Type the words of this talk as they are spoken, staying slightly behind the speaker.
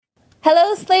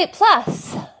Hello, Slate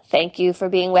Plus. Thank you for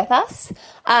being with us.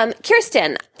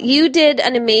 Kirsten, you did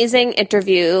an amazing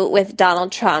interview with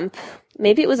Donald Trump.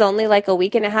 Maybe it was only like a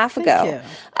week and a half ago,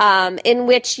 in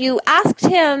which you asked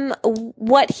him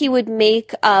what he would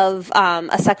make of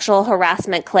a sexual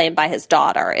harassment claim by his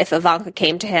daughter if Ivanka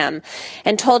came to him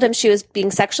and told him she was being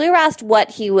sexually harassed,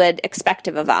 what he would expect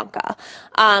of Ivanka.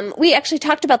 We actually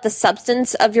talked about the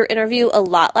substance of your interview a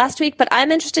lot last week, but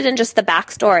I'm interested in just the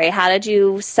backstory. How did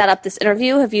you set up this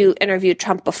interview? Have you interviewed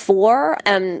Trump before?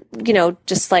 And,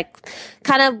 just like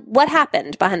kind of what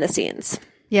happened behind the scenes?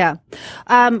 Yeah.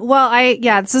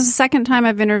 This is the second time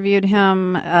I've interviewed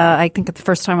him. I think the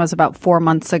first time was about 4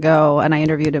 months ago, and I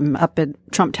interviewed him up at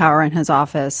Trump Tower in his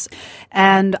office.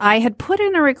 And I had put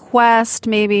in a request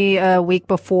maybe a week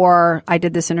before I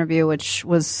did this interview, which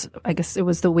was, I guess it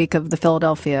was the week of the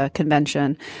Philadelphia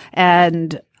convention.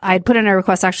 And I had put in a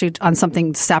request actually on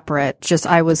something separate. Just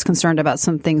I was concerned about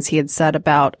some things he had said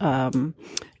about,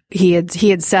 He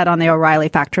had said on the O'Reilly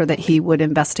factor that he would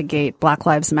investigate Black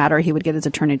Lives Matter. He would get his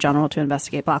attorney general to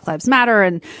investigate Black Lives Matter,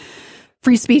 and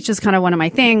free speech is kind of one of my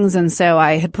things. And so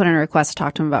I had put in a request to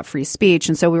talk to him about free speech.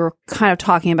 And so we were kind of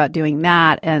talking about doing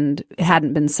that, and it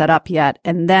hadn't been set up yet.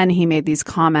 And then he made these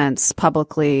comments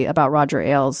publicly about Roger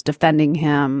Ailes defending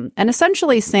him and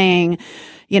essentially saying,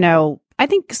 I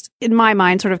think in my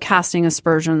mind, sort of casting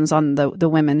aspersions on the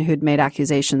women who'd made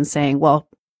accusations saying, well,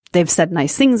 they've said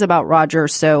nice things about Roger,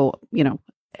 so,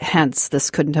 hence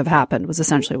this couldn't have happened, was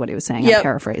essentially what he was saying. Yep. I'm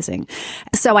paraphrasing.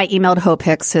 So I emailed Hope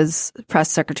Hicks, his press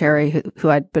secretary, who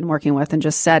I'd been working with, and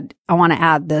just said, I want to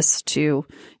add this to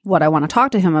what I want to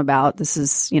talk to him about. This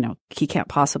is, he can't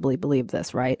possibly believe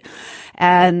this, right?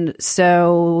 And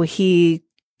so he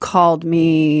called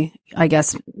me, I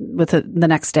guess, with the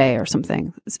next day or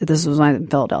something. This was when I was in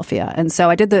Philadelphia. And so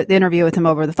I did the interview with him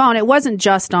over the phone. It wasn't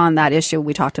just on that issue.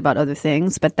 We talked about other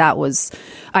things, but that was,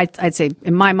 I'd say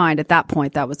in my mind at that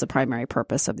point, that was the primary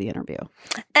purpose of the interview.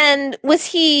 And was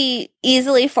he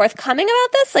easily forthcoming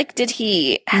about this? Like, did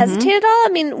he hesitate at all? I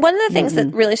mean, one of the things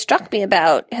that really struck me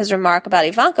about his remark about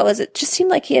Ivanka was it just seemed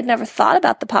like he had never thought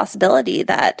about the possibility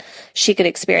that she could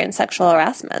experience sexual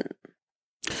harassment.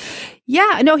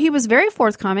 Yeah, no, he was very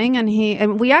forthcoming,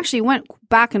 and we actually went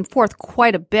back and forth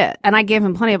quite a bit, and I gave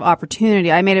him plenty of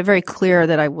opportunity. I made it very clear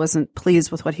that I wasn't pleased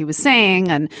with what he was saying,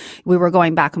 and we were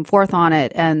going back and forth on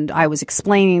it, and I was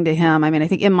explaining to him. I mean, I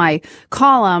think in my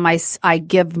column, I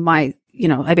give my,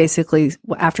 I basically,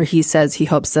 after he says he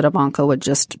hopes that Ivanka would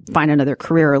just find another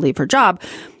career or leave her job,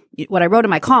 what I wrote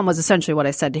in my column was essentially what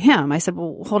I said to him. I said,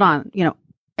 well, hold on,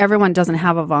 everyone doesn't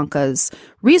have Ivanka's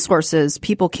resources.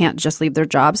 People can't just leave their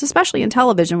jobs, especially in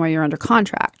television where you're under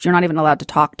contract. You're not even allowed to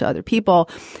talk to other people.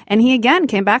 And he again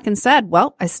came back and said,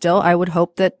 well, I would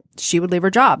hope that she would leave her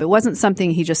job. It wasn't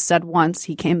something he just said once.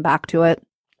 He came back to it.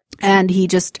 And he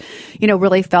just,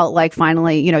 really felt like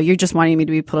finally, you're just wanting me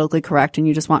to be politically correct and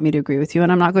you just want me to agree with you,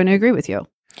 and I'm not going to agree with you.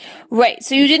 Right.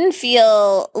 So you didn't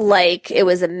feel like it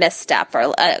was a misstep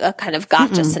or a kind of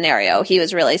gotcha scenario. He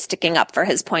was really sticking up for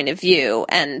his point of view.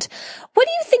 And what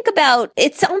do you think about,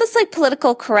 it's almost like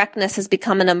political correctness has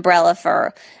become an umbrella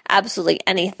for absolutely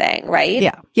anything, right?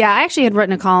 Yeah. Yeah. I actually had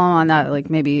written a column on that like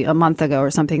maybe a month ago or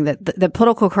something, that the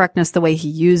political correctness, the way he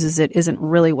uses it, isn't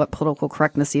really what political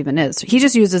correctness even is. He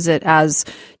just uses it as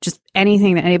just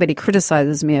anything that anybody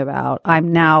criticizes me about,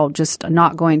 I'm now just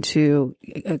not going to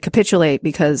capitulate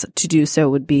because to do so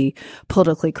would be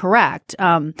politically correct.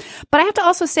 But I have to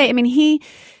also say, I mean, he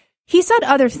said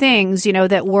other things,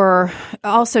 that were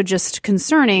also just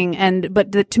concerning,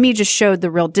 but that to me just showed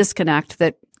the real disconnect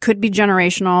that could be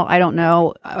generational. I don't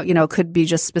know, could be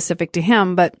just specific to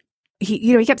him, but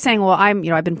he kept saying, well,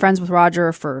 I've been friends with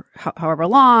Roger for however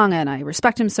long, and I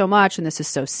respect him so much, and this is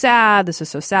so sad. This is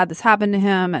so sad this happened to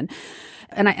him. And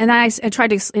I tried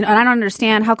to, and I don't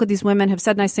understand, how could these women have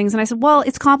said nice things? And I said, well,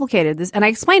 it's complicated. And I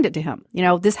explained it to him.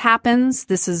 This happens.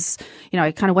 This is,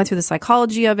 I kind of went through the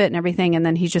psychology of it and everything. And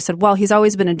then he just said, well, he's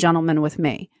always been a gentleman with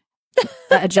me.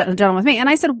 a gentleman with me. And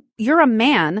I said, you're a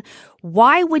man.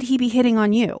 Why would he be hitting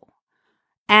on you?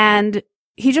 And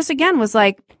he just again was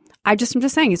like, I'm just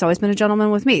saying he's always been a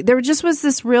gentleman with me. There just was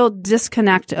this real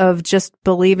disconnect of just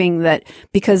believing that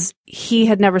because he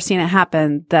had never seen it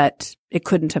happen, that it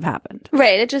couldn't have happened.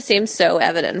 Right. It just seems so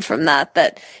evident from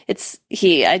that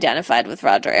he identified with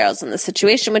Roger Ailes in the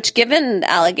situation, which given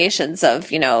allegations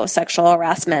of, sexual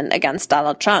harassment against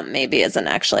Donald Trump maybe isn't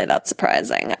actually that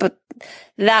surprising. But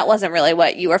that wasn't really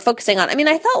what you were focusing on. I mean,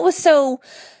 I thought was so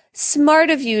smart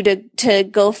of you to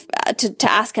go to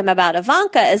ask him about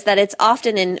Ivanka is that it's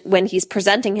often when he's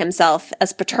presenting himself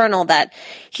as paternal that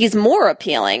he's more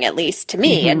appealing, at least to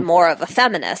me, and more of a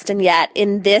feminist. And yet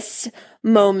in this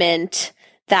moment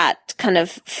that kind of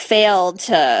failed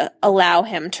to allow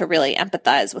him to really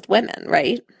empathize with women,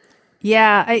 right?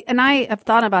 Yeah, I have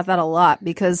thought about that a lot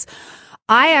because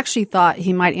I actually thought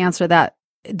he might answer that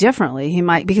differently. He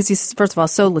might, because he's, first of all,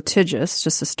 so litigious,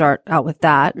 just to start out with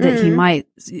that he might,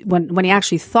 when he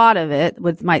actually thought of it,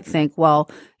 might think, well,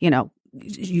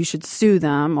 you should sue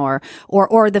them, or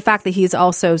the fact that he's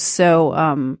also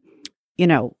so,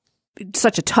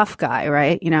 such a tough guy,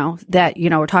 right? That,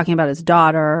 we're talking about his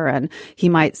daughter, and he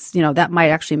might, that might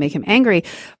actually make him angry.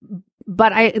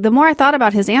 But the more I thought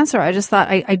about his answer, I just thought,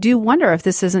 I do wonder if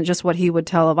this isn't just what he would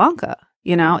tell Ivanka,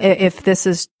 if this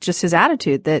is just his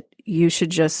attitude, that you should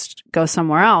just go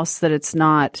somewhere else, that it's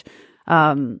not,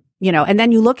 and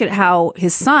then you look at how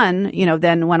his son,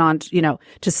 then went on,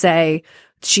 to say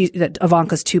that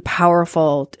Ivanka's too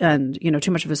powerful and,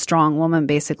 too much of a strong woman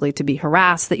basically to be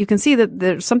harassed, that you can see that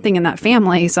there's something in that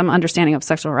family, some understanding of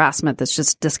sexual harassment that's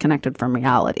just disconnected from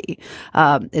reality.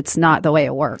 It's not the way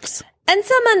it works. And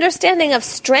some understanding of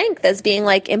strength as being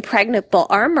like impregnable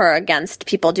armor against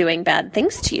people doing bad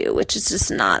things to you, which is just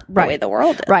not the way the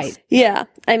world is. Right. Yeah.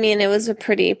 I mean, it was a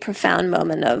pretty profound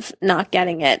moment of not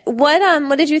getting it.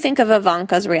 What did you think of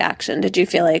Ivanka's reaction? Did you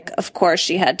feel like, of course,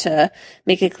 she had to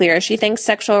make it clear she thinks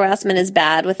sexual harassment is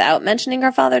bad without mentioning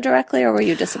her father directly, or were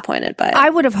you disappointed by it? I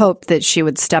would have hoped that she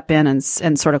would step in and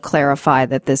sort of clarify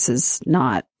that this is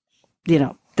not,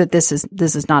 that this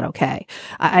is not okay.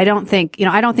 I don't think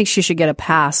she should get a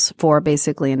pass for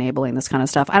basically enabling this kind of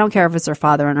stuff. I don't care if it's her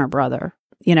father and her brother.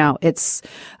 It's,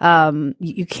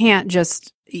 you can't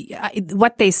just,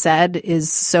 what they said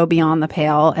is so beyond the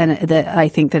pale. And that I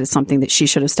think that it's something that she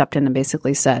should have stepped in and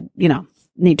basically said,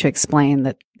 need to explain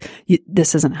that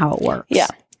this isn't how it works. Yeah.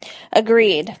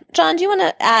 Agreed. John, do you want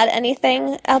to add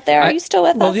anything out there? Are you still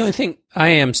with us? Well, the only thing, I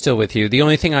am still with you. The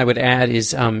only thing I would add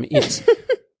is, it's,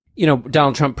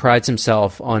 Donald Trump prides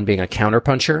himself on being a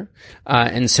counterpuncher.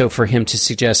 And so for him to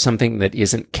suggest something that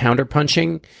isn't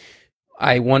counterpunching,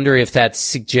 I wonder if that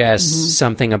suggests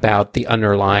something about the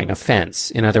underlying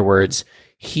offense. In other words,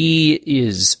 he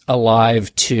is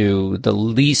alive to the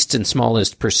least and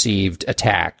smallest perceived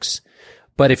attacks.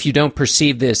 But if you don't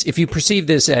perceive this, if you perceive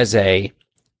this as a,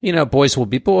 boys will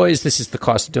be boys, this is the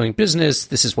cost of doing business,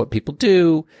 this is what people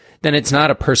do, then it's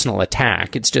not a personal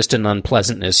attack. It's just an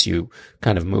unpleasantness you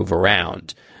kind of move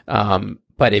around.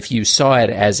 But if you saw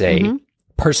it as a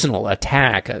personal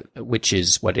attack, which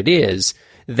is what it is,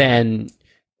 then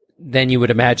you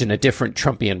would imagine a different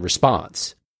Trumpian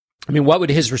response. I mean, what would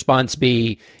his response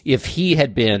be if he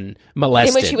had been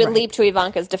molested? In which he would leap to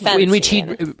Ivanka's defense. In which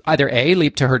he'd either A,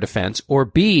 leap to her defense, or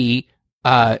B,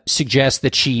 suggest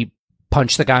that she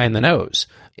punch the guy in the nose.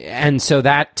 And so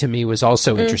that to me was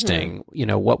also interesting.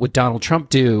 What would Donald Trump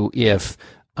do if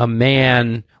a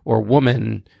man or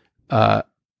woman,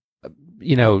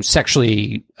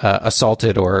 sexually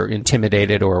assaulted or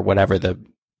intimidated or whatever the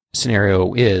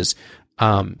scenario is,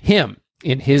 him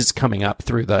in his coming up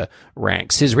through the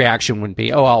ranks? His reaction would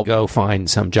be, I'll go find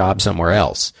some job somewhere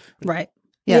else. Right.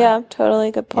 Yeah,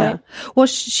 totally. Good point. Yeah. Well,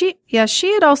 she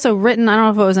had also written, I don't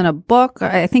know if it was in a book,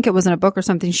 I think it was in a book or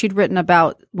something, she'd written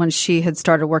about when she had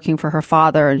started working for her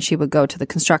father, and she would go to the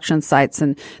construction sites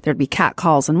and there'd be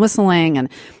catcalls and whistling, and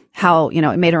how,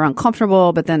 it made her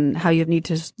uncomfortable, but then how you need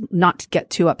to not get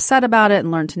too upset about it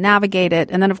and learn to navigate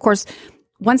it. And then, of course,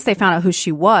 once they found out who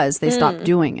she was, they stopped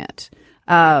doing it.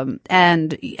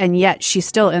 And yet she's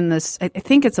still in this, I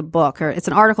think it's a book or it's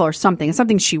an article or something. It's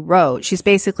something she wrote. She's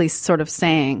basically sort of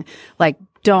saying, like,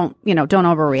 don't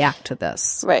overreact to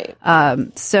this. Right.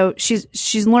 So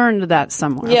she's learned that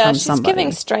somewhere. Yeah, from she's somebody.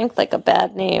 giving strength like a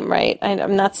bad name, right?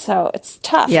 And that's how it's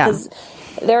tough. Yeah. Because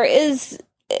there is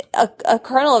a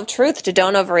kernel of truth to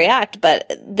don't overreact, but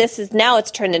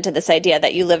it's turned into this idea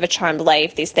that you live a charmed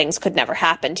life. These things could never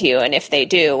happen to you. And if they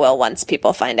do, well, once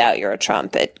people find out you're a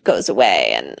Trump, it goes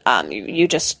away. And you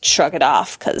just shrug it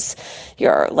off because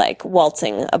you're like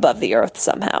waltzing above the earth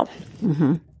somehow.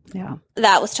 Mm-hmm. Yeah.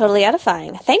 That was totally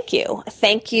edifying. Thank you.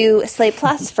 Thank you, Slate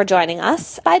Plus, for joining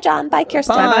us. Bye, John. Bye,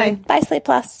 Kirsten. Bye. Bye, Slate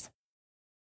Plus.